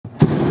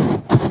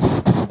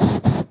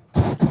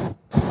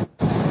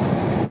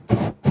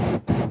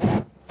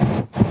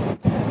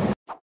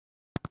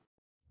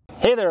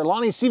Hey there,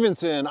 Lonnie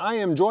Stevenson. I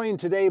am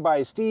joined today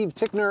by Steve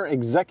Ticknor,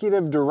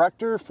 Executive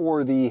Director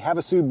for the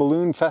Havasu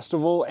Balloon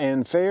Festival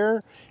and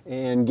Fair,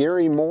 and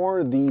Gary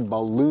Moore, the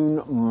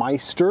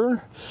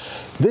BalloonMeister.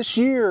 This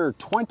year,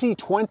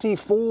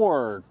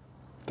 2024,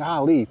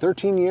 golly,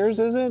 13 years,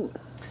 is it?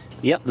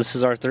 Yep, this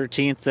is our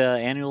 13th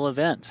annual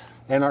event.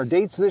 And our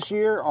dates this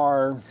year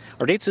are?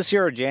 Our dates this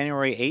year are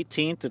January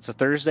 18th, it's a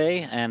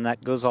Thursday, and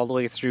that goes all the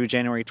way through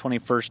January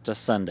 21st to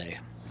Sunday.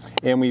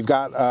 And we've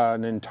got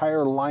an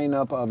entire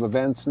lineup of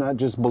events, not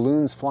just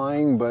balloons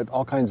flying, but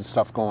all kinds of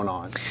stuff going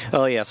on.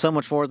 Oh yeah, so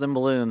much more than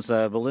balloons.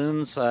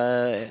 Balloons,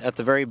 at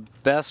the very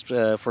best,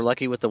 if we're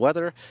lucky with the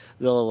weather,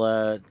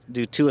 they'll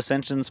do 2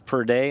 ascensions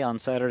per day on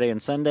Saturday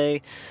and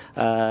Sunday,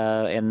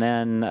 and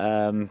then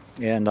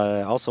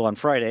also on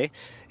Friday.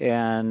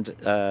 And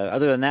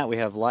other than that, we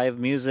have live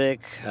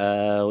music.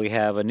 We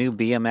have a new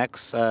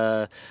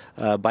BMX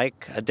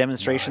bike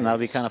demonstration. Nice. That'll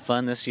be kind of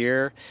fun this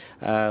year.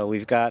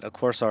 We've got, of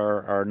course,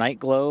 our night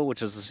glow,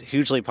 which is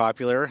hugely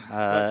popular.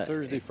 That's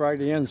Thursday,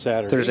 Friday, and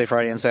Saturday. Thursday,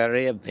 Friday, and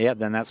Saturday. Yeah,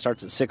 then that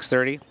starts at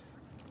 6:30.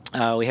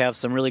 We have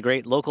some really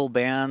great local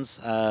bands,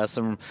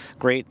 some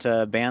great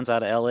bands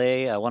out of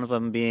LA. One of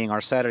them being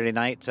our Saturday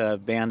night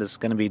band is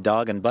going to be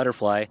Dog and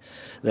Butterfly.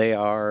 They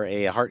are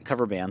a heart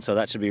cover band, so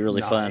that should be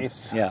really fun.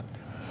 Yeah.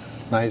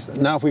 Nice.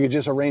 Now, if we could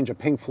just arrange a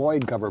Pink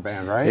Floyd cover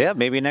band, right? Yeah,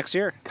 maybe next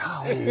year.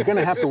 Golly, you're going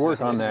to have to work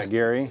on that,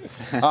 Gary.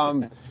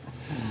 An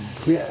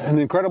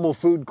incredible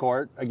food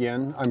court,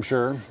 again, I'm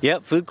sure.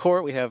 Yep, food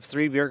court. We have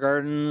 3 beer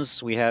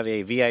gardens. We have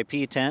a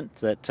VIP tent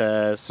that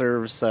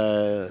serves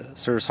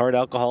hard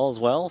alcohol as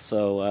well.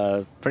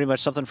 So pretty much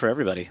something for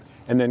everybody.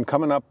 And then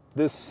coming up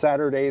this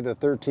Saturday, the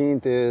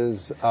 13th,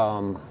 is...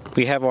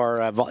 We have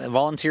our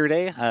volunteer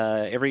day.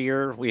 Every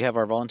year we have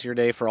our volunteer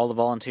day for all the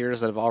volunteers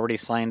that have already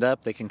signed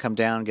up. They can come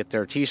down and get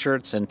their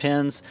T-shirts and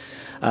pins,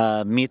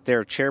 meet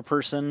their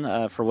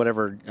chairperson for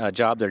whatever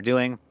job they're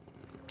doing.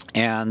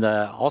 And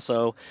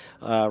also,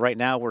 right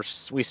now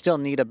we still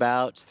need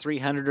about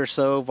 300 or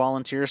so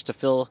volunteers to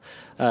fill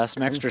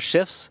some extra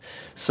shifts.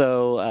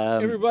 So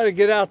everybody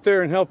get out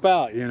there and help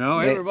out. You know,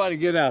 everybody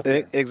get out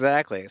there.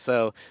 Exactly.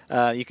 So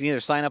you can either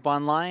sign up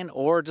online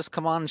or just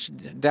come on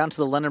down to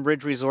the London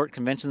Bridge Resort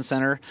Convention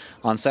Center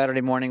on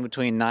Saturday morning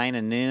between 9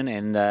 and noon,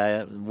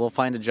 and we'll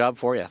find a job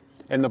for you.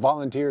 And the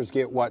volunteers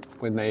get what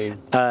when they?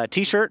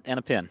 T-shirt and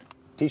a pin.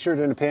 T-shirt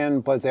and a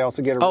pin, plus they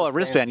also get a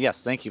wristband.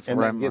 Yes, thank you for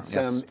and that gets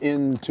them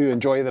in to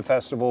enjoy the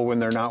festival when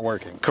they're not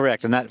working.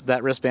 Correct, and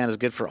that wristband is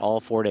good for all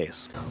 4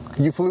 days.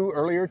 You flew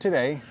earlier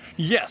today.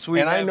 Yes,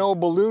 I know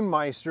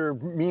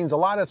BalloonMeister means a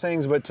lot of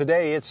things, but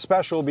today it's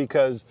special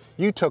because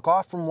you took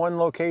off from one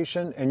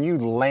location and you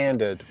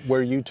landed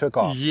where you took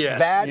off. Yes,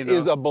 that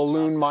is a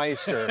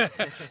BalloonMeister.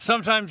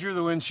 Sometimes you're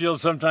the windshield,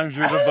 sometimes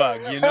you're the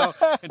bug. You know,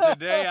 and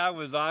today I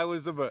was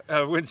the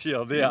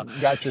windshield. Yeah,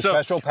 got your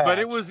special patch. But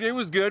it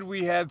was good.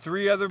 We had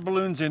 3 other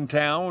balloons in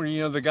town.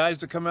 You know, the guys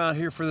that come out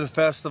here for the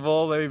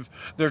festival,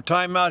 their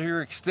time out here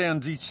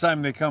extends each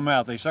time they come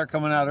out. They start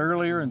coming out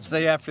earlier and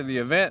stay after the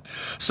event.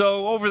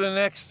 So over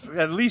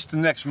at least the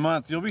next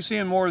month, you'll be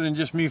seeing more than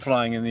just me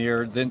flying in the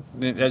air than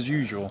as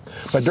usual.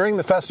 But during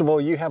the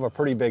festival, you have a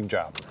pretty big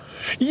job.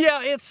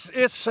 Yeah,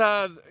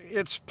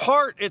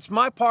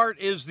 my part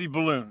is the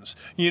balloons.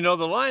 You know,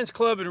 the Lions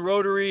Club and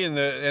Rotary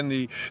and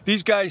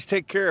these guys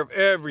take care of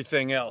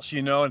everything else,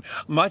 you know, and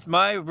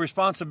my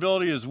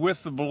responsibility is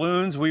with the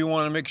balloons. We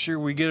want to make sure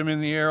we get them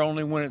in the air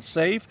only when it's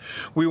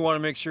safe. We want to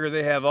make sure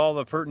they have all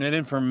the pertinent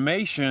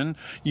information,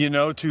 you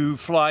know, to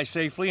fly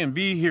safely and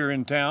be here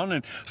in town.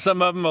 And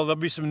some of them, there'll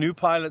be some new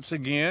pilots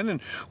again,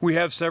 and we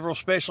have several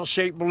special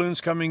shaped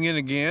balloons coming in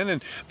again,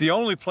 and the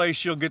only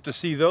place you'll get to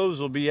see those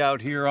will be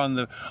out here on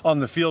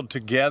the field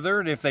together.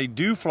 And if they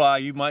do fly,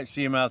 you might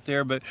see them out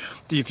there, but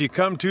if you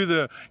come to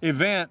the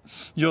event,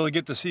 you'll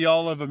get to see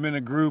all of them in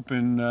a group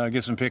and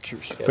get some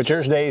pictures. But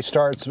your day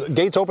starts,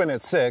 gates open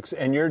at 6,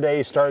 and your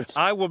day starts...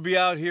 I will be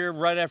out here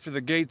right after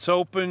the gates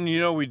open. You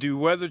know, we do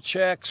weather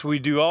checks, we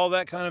do all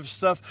that kind of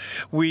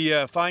stuff. We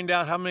find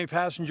out how many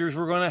passengers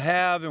we're going to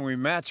have, and we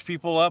match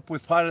people up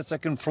with pilots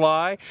that can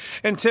fly.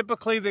 And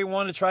typically they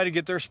want to try to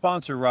get their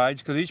sponsor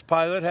rides because each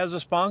pilot has a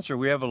sponsor.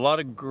 We have a lot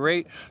of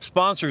great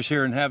sponsors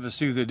here in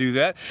Havasu that do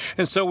that,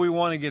 and so we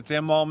want to get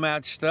them all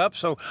matched up.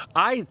 So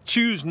I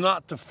choose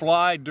not to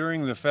fly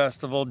during the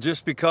festival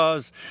just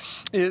because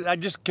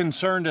I'm just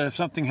concerned that if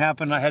something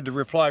happened, I had to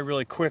reply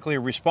really quickly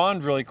or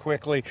respond really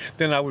quickly,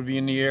 then I would be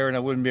in the air and I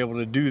wouldn't be able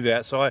to do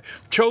that. So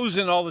I've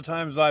chosen all the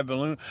times I've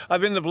been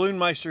the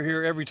BalloonMeister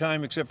here every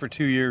time except for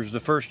 2 years. The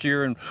first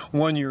year and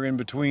 1 year in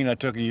between, I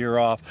took a year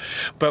off.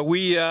 But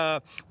we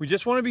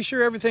just want to be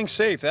sure everything's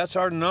safe. That's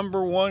our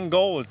 #1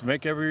 goal, is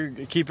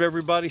to keep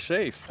everybody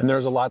safe. And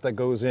there's a lot that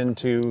goes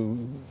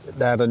into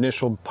that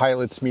initial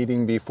pilots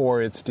meeting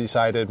before it's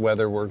decided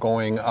whether we're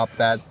going up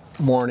that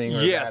morning.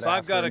 Or yes, that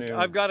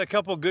I've got a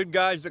couple good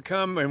guys that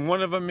come, and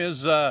one of them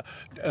is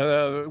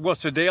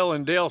what's the Dale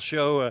and Dale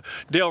show?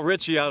 Dale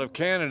Ritchie out of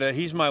Canada.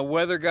 He's my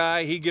weather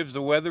guy. He gives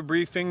the weather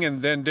briefing,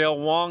 and then Dale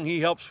Wong, he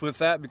helps with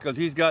that because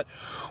he's got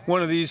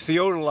one of these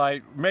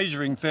theodolite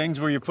measuring things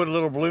where you put a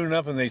little balloon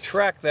up and they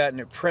track that and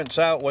it prints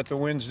out what the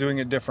wind's doing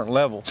at different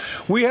levels.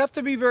 We have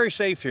to be very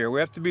safe here. We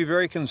have to be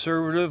very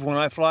conservative. When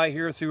I fly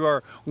here through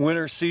our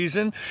winter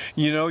season,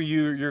 you know,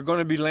 you're going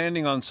to be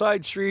landing on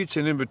side streets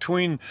and in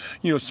between,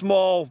 you know,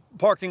 small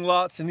parking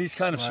lots and these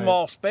kind of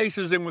small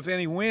spaces, and with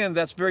any wind,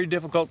 that's very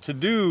difficult to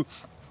do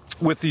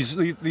with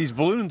these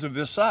balloons of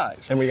this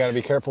size. And we got to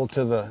be careful.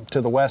 To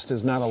the west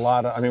is not a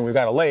lot of, I mean, we've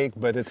got a lake,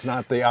 but it's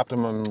not the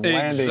optimum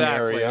landing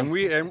area.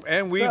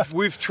 And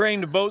we've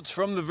trained boats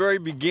from the very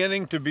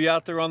beginning to be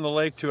out there on the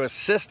lake to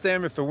assist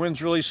them. If the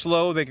wind's really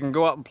slow, they can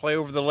go out and play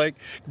over the lake,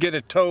 get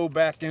a tow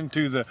back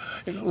into the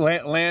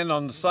land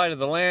on the side of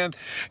the land,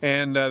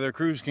 and their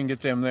crews can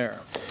get them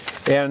there.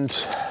 And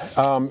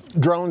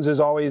drones is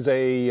always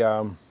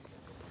a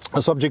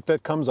subject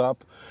that comes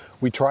up.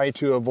 We try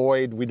to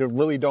avoid, we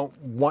really don't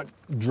want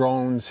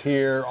drones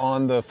here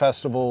on the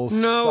festival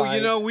site.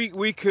 You know,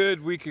 we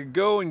could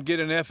go and get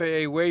an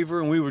FAA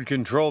waiver and we would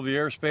control the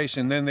airspace,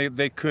 and then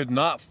they could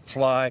not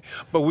fly,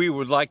 but we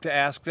would like to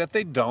ask that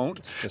they don't.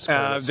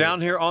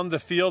 Down here on the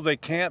field they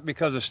can't,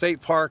 because of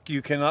state park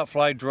you cannot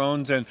fly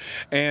drones, and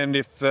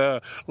if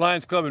the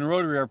Lions Club and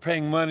Rotary are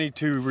paying money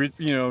to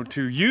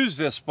use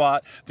this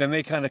spot, then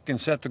they kind of can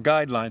set the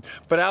guideline.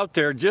 But out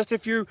there, just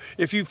if you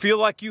feel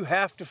like you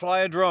have to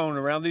fly a drone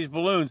around these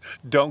balloons,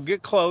 don't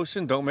get close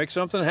and don't make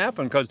something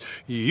happen, because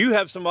you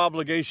have some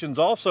obligations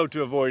also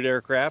to avoid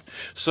aircraft.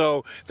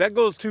 So that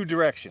goes two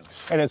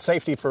directions. And it's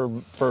safety for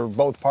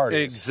both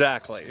parties.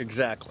 Exactly.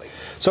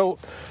 So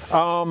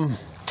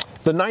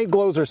the night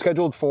glows are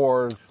scheduled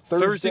for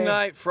Thursday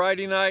night,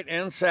 Friday night,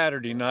 and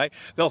Saturday night.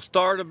 They'll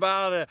start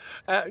about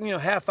a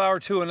half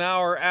hour to an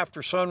hour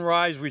after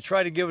sunrise. We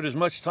try to give it as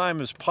much time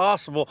as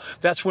possible.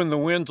 That's when the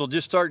winds will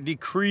just start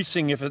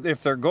decreasing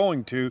if they're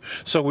going to.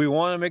 So we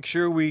want to make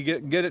sure we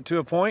get it to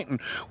a point,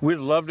 and we'd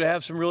love to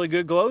have some really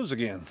good glows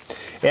again.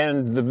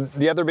 And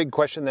the other big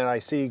question that I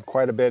see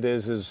quite a bit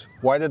is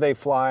why do they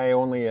fly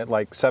only at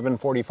like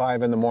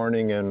 7:45 in the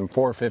morning and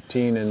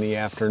 4:15 in the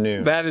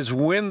afternoon? That is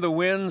when the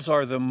winds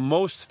are the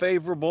most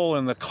favorable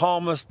and the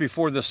calmest,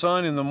 before the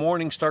sun in the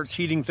morning starts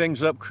heating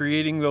things up,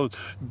 creating those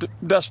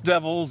dust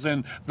devils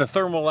and the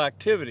thermal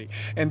activity.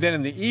 And then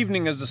in the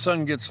evening, as the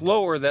sun gets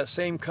lower, that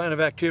same kind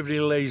of activity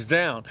lays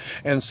down.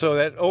 And so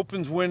that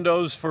opens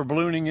windows for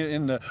ballooning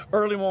in the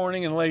early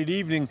morning and late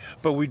evening,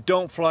 but we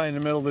don't fly in the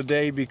middle of the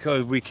day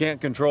because we can't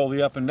control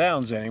the up and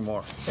downs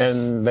anymore.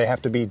 And they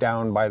have to be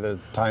down by the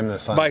time the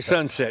sun sets.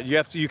 Sunset.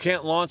 You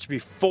can't launch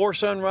before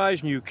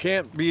sunrise, and you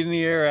can't be in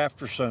the air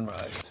after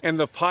sunrise. And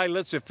the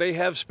pilots, if they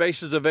have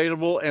spaces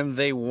available and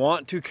they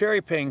want to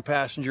carry paying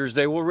passengers,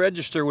 they will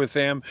register with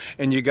them,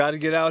 and you got to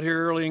get out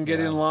here early and get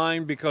in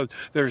line, because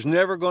there's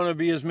never going to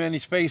be as many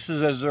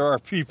spaces as there are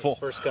people. It's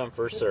first come,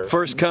 first served.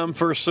 First come,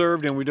 first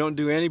served, and we don't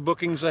do any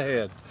bookings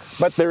ahead.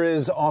 But there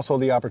is also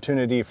the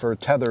opportunity for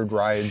tethered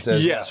rides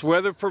as yes,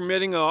 weather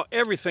permitting.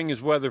 Everything is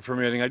weather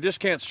permitting. I just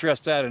can't stress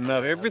that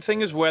enough.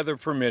 Everything is weather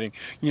permitting.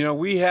 You know,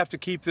 we have to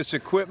keep this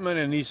equipment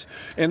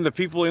and the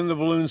people in the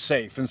balloon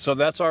safe, and so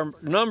that's our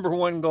number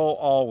one goal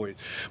always.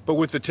 But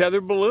with the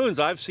tethered balloons,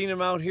 I've seen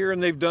them out here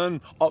and they've done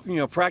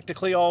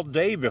practically all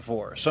day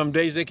before. Some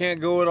days they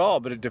can't go at all,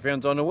 but it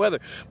depends on the weather.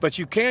 But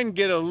you can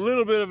get a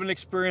little bit of an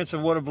experience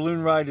of what a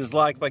balloon ride is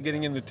like by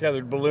getting in the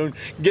tethered balloon,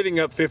 getting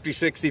up 50,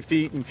 60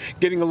 feet and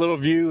getting a little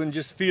view and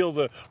just feel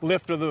the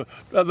lift of the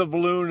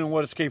balloon and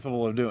what it's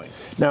capable of doing.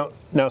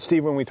 Now,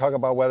 Steve, when we talk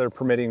about weather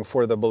permitting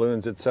for the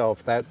balloons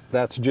itself,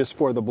 that's just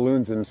for the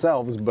balloons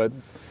themselves, but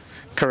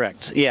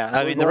correct. Yeah,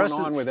 I mean the rest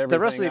of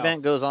the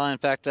event goes on. In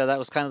fact, that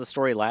was kind of the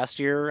story last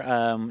year.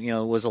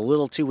 It was a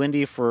little too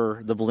windy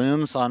for the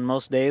balloons on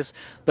most days,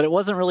 but it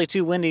wasn't really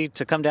too windy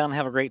to come down and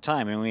have a great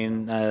time. I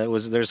mean,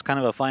 there's kind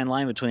of a fine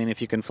line between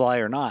if you can fly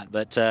or not.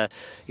 But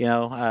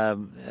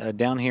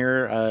down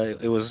here,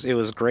 it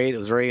was great. It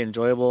was very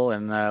enjoyable,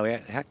 and we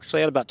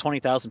actually had about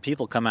 20,000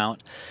 people come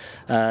out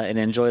and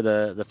enjoy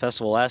the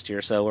festival last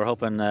year. So we're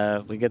hoping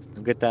we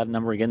get that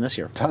number again this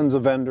year. Tons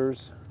of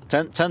vendors.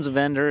 Tons of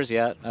vendors,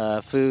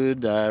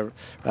 food,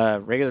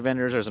 regular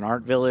vendors. There's an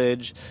art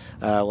village.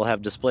 We'll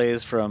have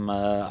displays from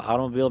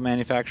automobile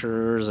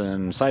manufacturers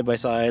and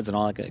side-by-sides and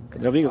all that.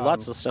 There'll be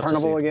lots of stuff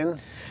Carnival to see. Again?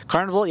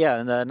 Carnival, yeah.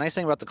 And the nice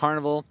thing about the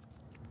carnival,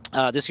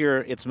 this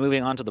year it's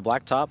moving onto the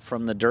blacktop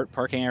from the dirt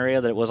parking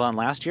area that it was on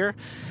last year,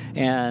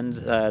 and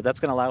that's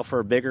going to allow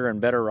for bigger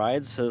and better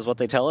rides, is what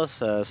they tell us.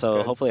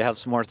 So hopefully have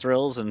some more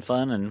thrills and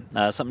fun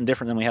and something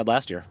different than we had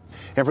last year.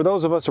 And for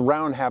those of us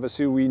around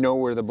Havasu, we know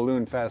where the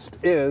Balloon Fest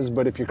is,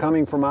 but if you're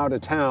coming from out of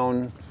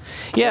town,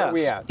 where are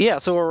we at? Yeah,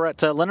 so we're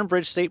at Lennon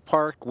Bridge State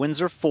Park,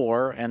 Windsor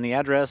 4, and the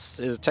address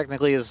is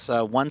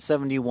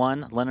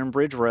 171 Lennon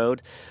Bridge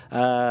Road.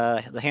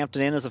 The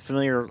Hampton Inn is a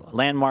familiar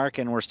landmark,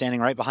 and we're standing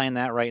right behind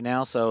that right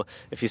now, so So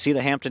if you see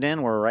the Hampton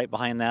Inn, we're right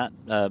behind that,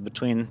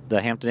 between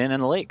the Hampton Inn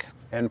and the lake.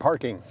 And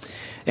parking.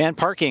 And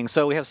parking.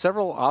 So we have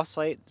several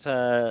off-site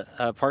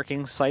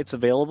parking sites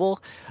available.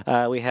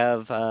 We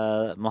have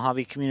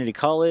Mojave Community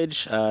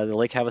College, the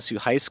Lake Havasu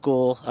High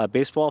School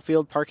baseball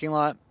field parking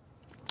lot,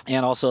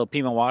 and also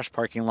Pima Wash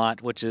parking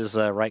lot, which is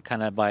right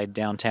kind of by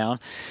downtown.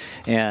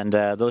 And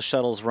those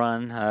shuttles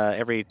run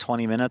every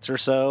 20 minutes or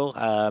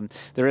so.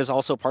 There is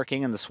also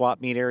parking in the swap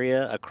meet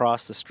area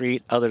across the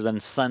street other than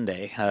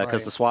Sunday,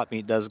 because the swap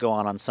meet does go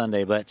on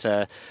Sunday. But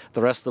the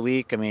rest of the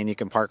week, I mean, you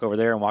can park over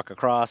there and walk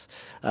across.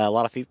 A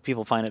lot of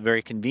people find it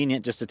very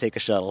convenient just to take a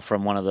shuttle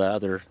from one of the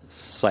other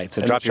sites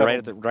and drop you right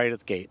at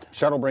the gate.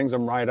 Shuttle brings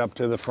them right up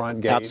to the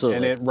front gate.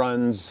 Absolutely. And it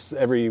runs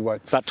every,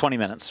 what? About 20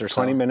 minutes or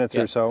so. 20 minutes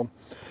or so.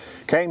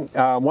 Okay,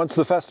 once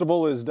the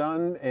festival is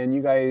done and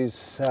you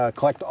guys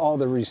collect all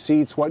the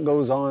receipts, what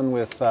goes on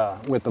with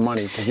the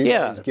money? Because you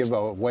guys give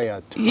away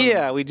a ton.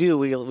 Yeah, we do.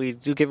 We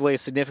do give away a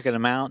significant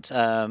amount.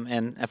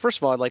 And first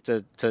of all, I'd like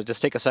to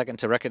just take a second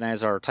to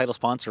recognize our title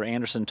sponsor,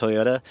 Anderson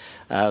Toyota.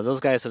 Those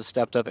guys have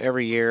stepped up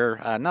every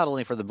year, not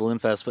only for the Balloon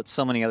Fest, but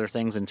so many other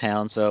things in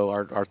town. So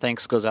our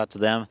thanks goes out to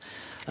them.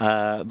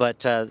 But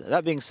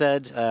that being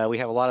said, we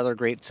have a lot of other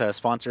great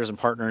sponsors and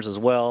partners as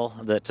well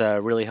that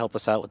really help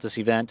us out with this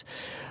event.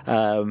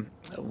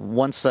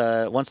 Once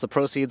the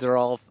proceeds are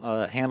all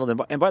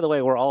handled, and by the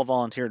way, we're all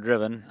volunteer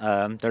driven.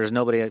 There's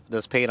nobody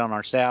that's paid on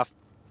our staff.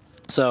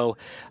 So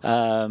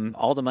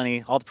all the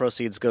money, all the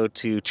proceeds go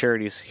to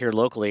charities here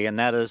locally, and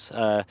that is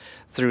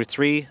through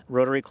 3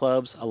 Rotary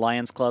clubs, a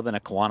Lions Club, and a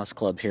Kiwanis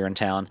Club here in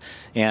town.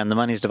 And the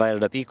money's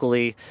divided up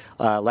equally.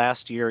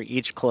 Last year,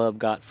 each club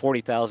got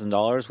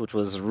 $40,000, which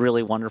was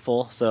really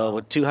wonderful. So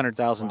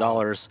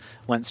 $200,000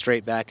 went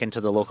straight back into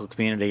the local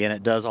community, and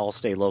it does all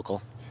stay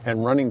local.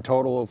 And running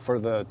total for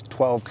the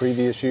 12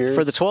 previous years?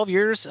 For the 12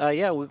 years,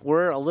 yeah,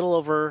 we're a little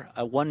over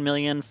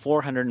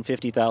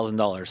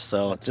 $1,450,000.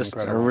 So That's just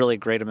incredible. a really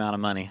great amount of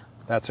money.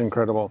 That's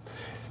incredible.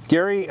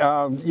 Gary,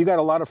 you got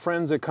a lot of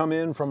friends that come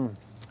in from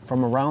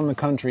around the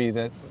country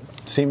that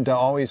seem to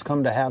always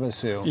come to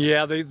Havasu.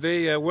 Yeah, they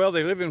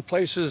live in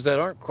places that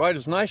aren't quite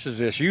as nice as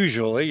this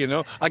usually. You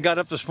know, I got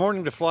up this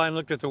morning to fly and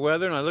looked at the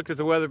weather, and I looked at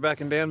the weather back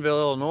in Danville,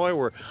 Illinois,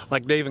 where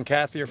like Dave and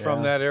Kathy are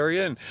from that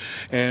area,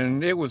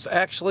 and it was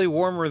actually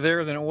warmer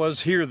there than it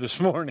was here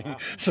this morning. Wow.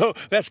 So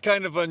that's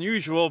kind of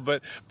unusual,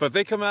 but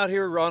they come out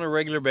here on a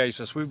regular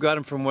basis. We've got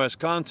them from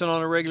Wisconsin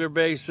on a regular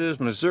basis,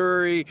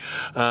 Missouri,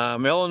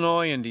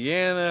 Illinois,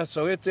 Indiana.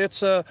 So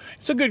it's a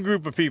good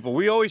group of people.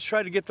 We always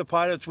try to get the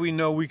pilots we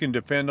know we can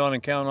depend on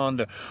and count on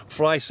to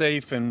fly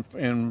safe and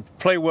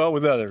play well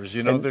with others,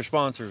 you know, their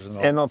sponsors and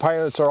all. And the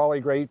pilots are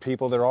always great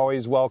people. They're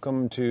always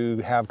welcome to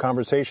have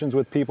conversations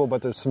with people,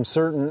 but there's some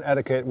certain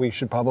etiquette we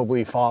should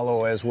probably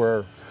follow as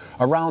we're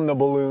around the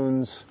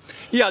balloons.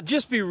 Yeah,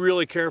 just be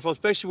really careful,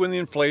 especially when the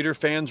inflator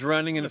fan's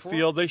running in the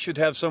field. They should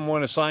have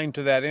someone assigned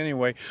to that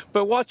anyway.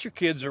 But watch your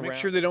kids around. Make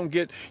sure they don't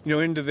get,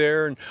 into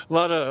there. And a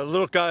lot of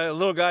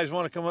little guys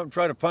want to come up and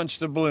try to punch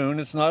the balloon.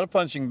 It's not a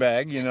punching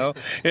bag,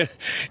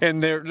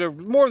 and they're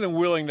more than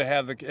willing to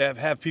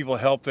have people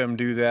help them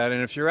do that.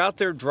 And if you're out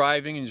there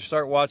driving and you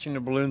start watching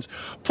the balloons,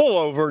 pull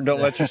over and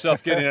don't let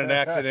yourself get in an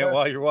accident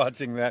while you're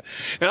watching that.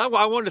 And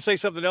I wanted to say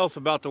something else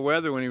about the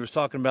weather when he was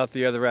talking about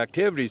the other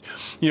activities.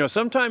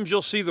 Sometimes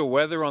you'll see the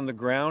weather on the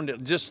ground.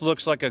 It just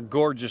looks like a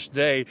gorgeous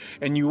day,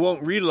 and you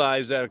won't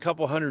realize that a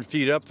couple hundred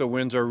feet up the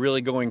winds are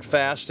really going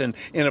fast and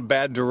in a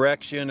bad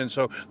direction. And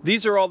so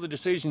these are all the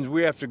decisions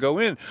we have to go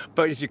in.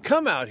 But if you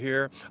come out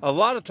here, a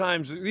lot of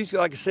times,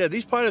 like I said,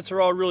 these pilots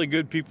are all really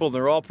good people.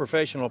 They're all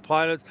professional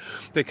pilots.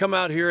 They come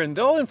out here and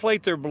they'll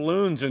inflate their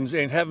balloons and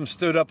have them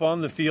stood up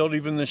on the field.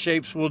 Even the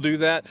shapes will do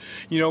that,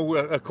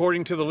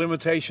 according to the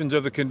limitations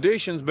of the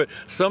conditions. But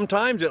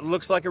sometimes it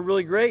looks like a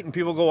really great, and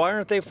people go, why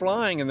aren't they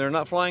flying? And they're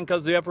not flying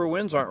because the upper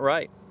winds aren't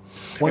right.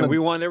 And we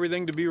want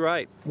everything to be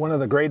right. One of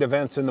the great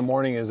events in the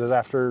morning is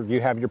after you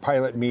have your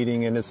pilot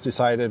meeting and it's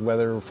decided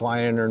whether we're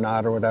flying or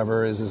not or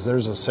whatever, is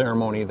there's a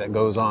ceremony that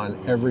goes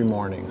on every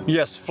morning.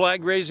 Yes,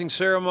 flag raising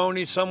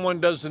ceremony. Someone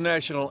does the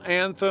national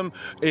anthem.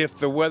 If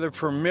the weather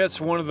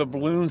permits, one of the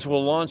balloons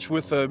will launch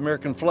with the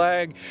American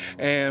flag,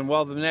 and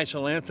while the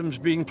national anthem's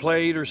being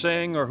played or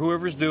sang or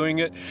whoever's doing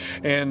it,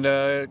 and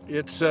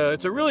it's a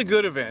really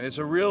good event. It's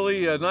a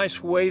really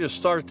nice way to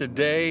start the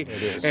day. It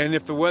is. And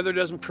if the weather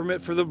doesn't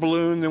permit for the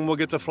balloon, then we'll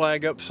get the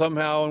flag up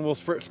somehow and we'll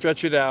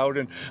stretch it out.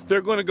 And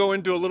they're going to go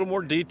into a little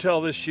more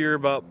detail this year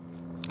about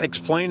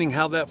explaining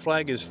how that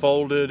flag is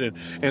folded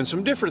and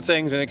some different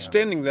things and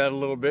extending that a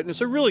little bit. And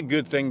it's a really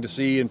good thing to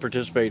see and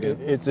participate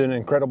in. It's an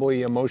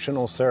incredibly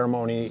emotional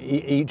ceremony.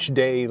 Each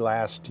day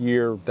last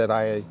year that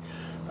I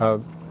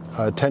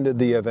attended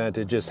the event,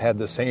 it just had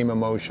the same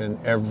emotion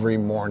every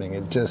morning.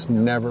 It just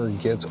never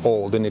gets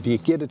old. And if you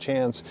get a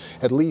chance,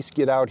 at least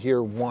get out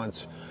here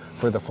once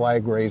for the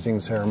flag raising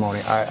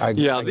ceremony.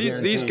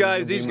 These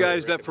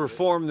guys that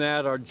perform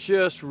that are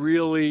just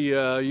really,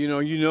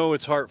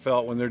 it's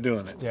heartfelt when they're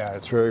doing it. Yeah,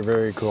 it's very,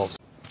 very cool.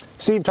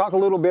 Steve, talk a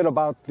little bit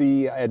about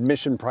the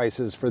admission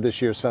prices for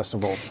this year's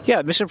festival. Yeah,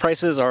 admission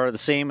prices are the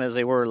same as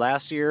they were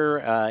last year.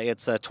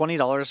 It's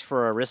 $20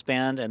 for a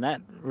wristband, and that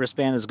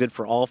wristband is good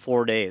for all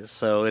 4 days.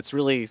 So it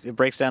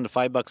breaks down to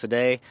 $5 a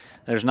day.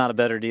 There's not a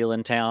better deal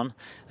in town.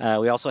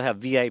 We also have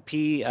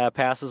VIP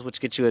passes,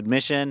 which get you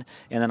admission,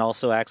 and then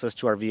also access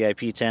to our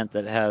VIP tent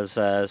that has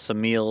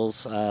some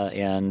meals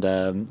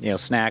and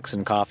snacks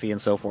and coffee and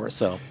so forth.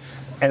 So.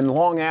 And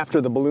long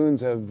after the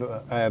balloons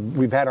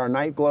we've had our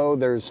night glow,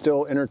 there's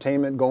still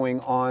entertainment going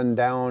on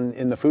down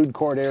in the food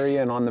court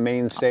area and on the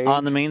main stage?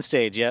 On the main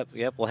stage, yep.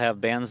 We'll have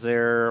bands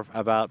there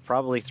about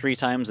probably 3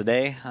 times a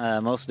day,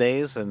 most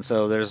days. And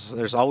so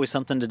there's always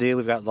something to do.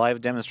 We've got live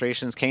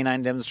demonstrations,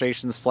 canine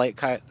demonstrations,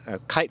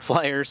 kite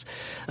flyers,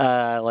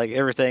 like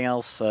everything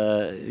else.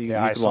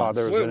 I saw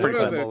there was What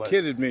about the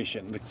kid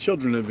admission, the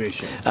children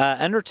admission?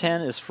 Under 10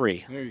 is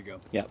free. There you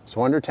go. Yep.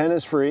 So under 10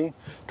 is free,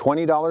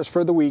 $20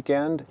 for the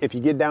weekend. If you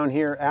get down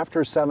here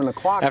after 7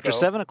 o'clock. After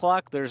 7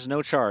 o'clock, there's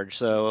no charge.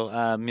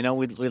 So,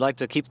 we like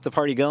to keep the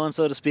party going,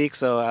 so to speak.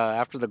 So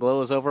after the glow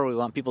is over, we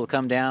want people to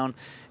come down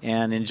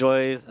and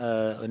enjoy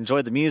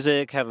the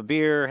music, have a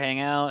beer, hang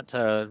out,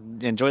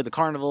 enjoy the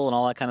carnival and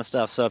all that kind of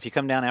stuff. So if you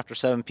come down after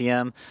 7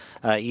 p.m.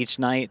 Each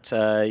night,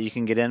 you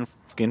can get in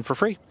for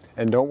free.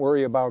 And don't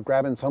worry about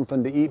grabbing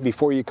something to eat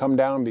before you come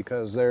down,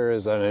 because there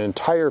is an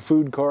entire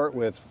food court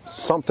with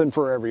something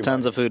for everybody.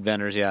 Tons of food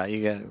vendors, yeah.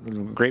 You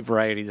get great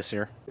variety this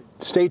year.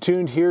 Stay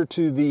tuned here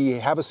to the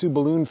Havasu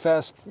Balloon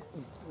Fest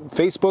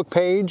Facebook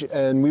page,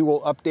 and we will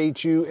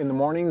update you in the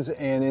mornings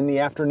and in the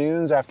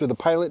afternoons after the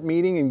pilot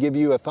meeting and give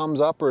you a thumbs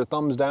up or a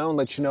thumbs down,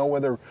 let you know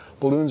whether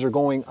balloons are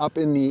going up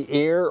in the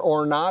air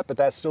or not. But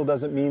that still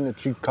doesn't mean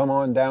that you come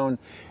on down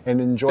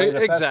and enjoy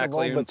the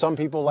festival. But some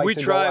people like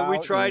to go out. We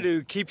try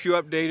to keep you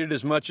updated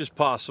as much as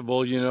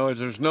possible. We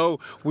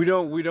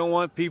don't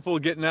want people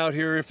getting out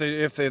here if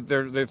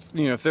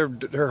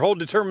their whole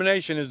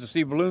determination is to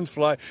see balloons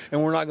fly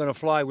and we're not going to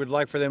fly. We'd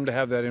like for them to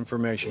have that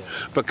information.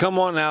 But come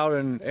on out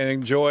and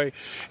enjoy.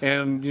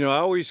 And I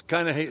always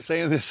kind of hate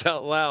saying this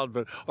out loud,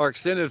 but our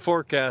extended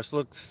forecast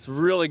looks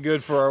really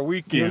good for our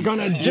weekend. You're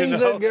gonna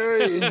jinx it,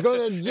 Gary. You're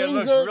gonna jinx it. It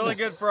looks really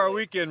good for our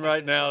weekend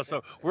right now.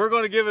 So we're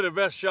going to give it a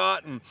best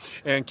shot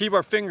and keep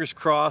our fingers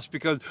crossed,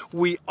 because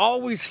we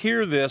always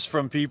hear this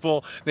from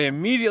people. They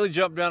immediately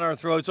jump down our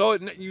throats. Oh,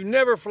 you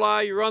never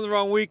fly. You're on the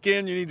wrong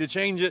weekend. You need to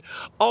change it.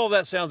 All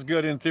that sounds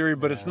good in theory,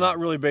 but it's not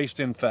really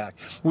based in fact.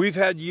 We've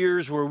had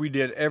years where we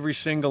did every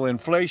single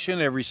inflation,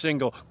 every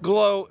single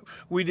glow.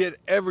 We did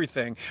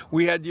everything.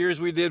 We had years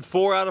we did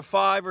 4 out of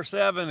 5 or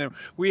 7, and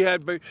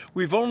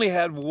we've only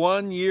had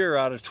 1 year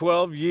out of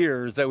 12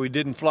 years that we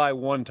didn't fly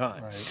one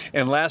time. Right.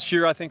 And last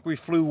year I think we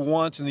flew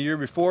once, and the year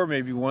before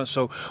maybe once.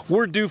 So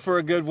we're due for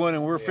a good one,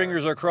 and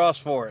fingers are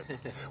crossed for it.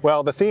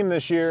 Well, the theme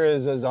this year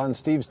is on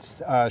Steve's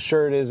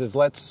shirt is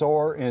let's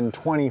soar in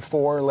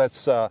 24.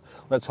 Let's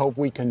hope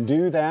we can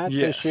do that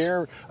this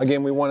year.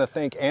 Again, we want to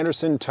thank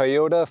Anderson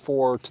Toyota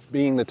for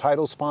being the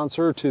title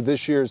sponsor to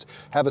this year's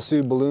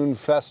Havasu Balloon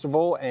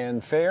Festival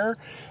and Fair.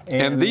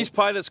 And these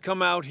pilots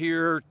come out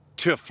here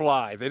to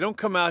fly. They don't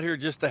come out here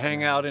just to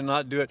hang out and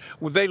not do it.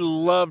 Well, they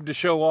love to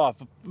show off.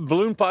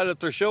 Balloon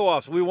pilots are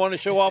show-offs. We want to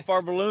show off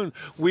our balloons.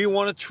 We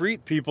want to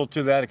treat people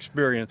to that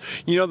experience.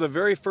 The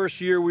very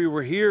first year we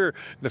were here,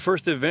 the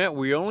first event,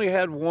 we only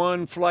had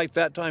one flight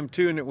that time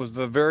too, and it was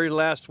the very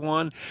last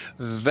one.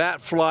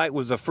 That flight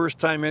was the first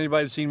time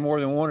anybody had seen more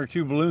than 1 or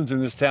 2 balloons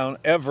in this town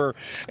ever,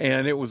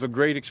 and it was a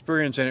great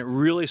experience, and it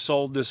really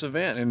sold this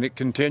event, and it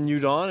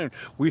continued on, and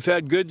we've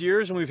had good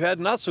years and we've had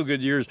not so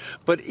good years,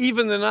 but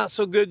even the not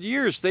so good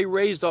years, they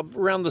raised up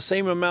around the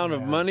same amount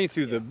of money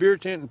through the beer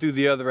tent and through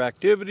the other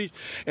activities.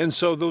 And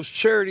so those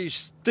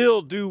charities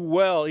still do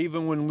well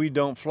even when we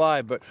don't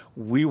fly, but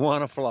we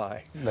want to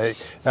fly.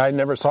 I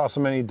never saw so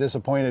many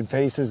disappointed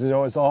faces. It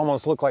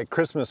almost looked like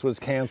Christmas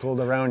was canceled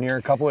around here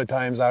a couple of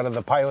times out of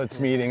the pilots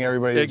meeting.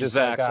 Everybody just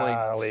like,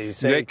 golly,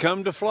 they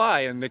come to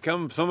fly, and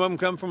some of them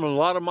come from a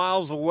lot of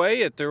miles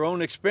away at their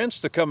own expense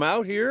to come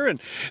out here,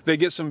 and they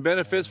get some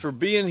benefits for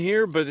being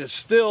here, but it's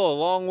still a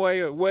long way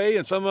away,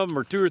 and some of them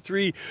are 2 or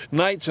 3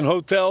 nights in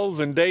hotels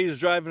and days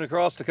driving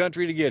across the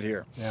country to get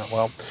here. Yeah,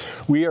 well,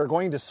 we are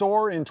going to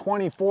soar in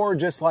 24,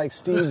 just like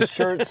Steve's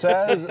shirt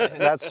says.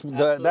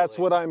 That's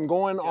what I'm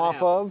going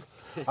off of.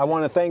 I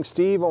want to thank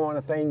Steve. I want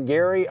to thank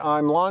Gary.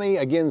 I'm Lonnie.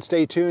 Again,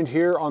 stay tuned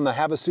here on the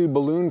Havasu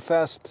Balloon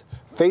Fest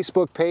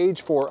Facebook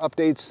page for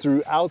updates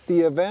throughout the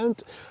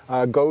event.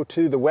 Go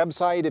to the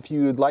website if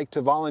you'd like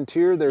to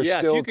volunteer. There's still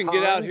time. Yeah, if you can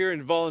get out here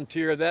and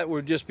volunteer, that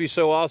would just be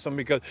so awesome,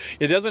 because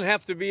it doesn't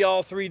have to be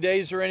all 3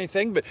 days or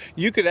anything, but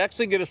you could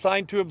actually get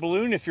assigned to a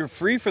balloon if you're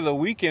free for the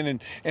weekend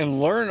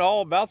and learn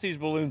all about these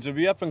balloons and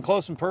be up and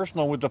close and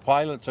personal with the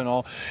pilots and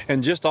all.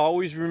 And just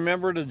always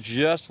remember to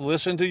just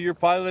listen to your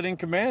pilot in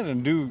command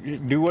and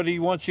do what he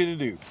wants you to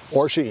do.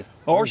 Or she.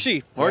 Or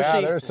she. Or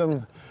she.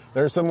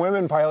 There's some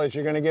women pilots.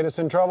 You're going to get us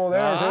in trouble there,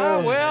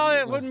 too.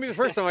 Well, it wouldn't be the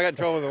first time I got in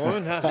trouble with a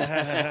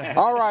woman.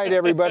 All right,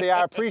 everybody.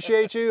 I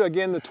appreciate you.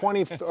 Again, the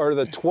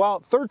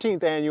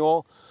 13th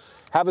annual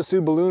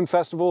Havasu Balloon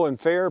Festival and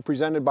Fair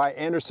presented by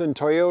Anderson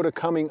Toyota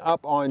coming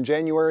up on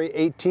January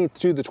 18th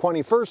to the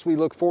 21st. We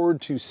look forward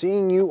to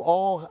seeing you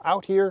all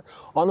out here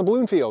on the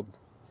balloon field.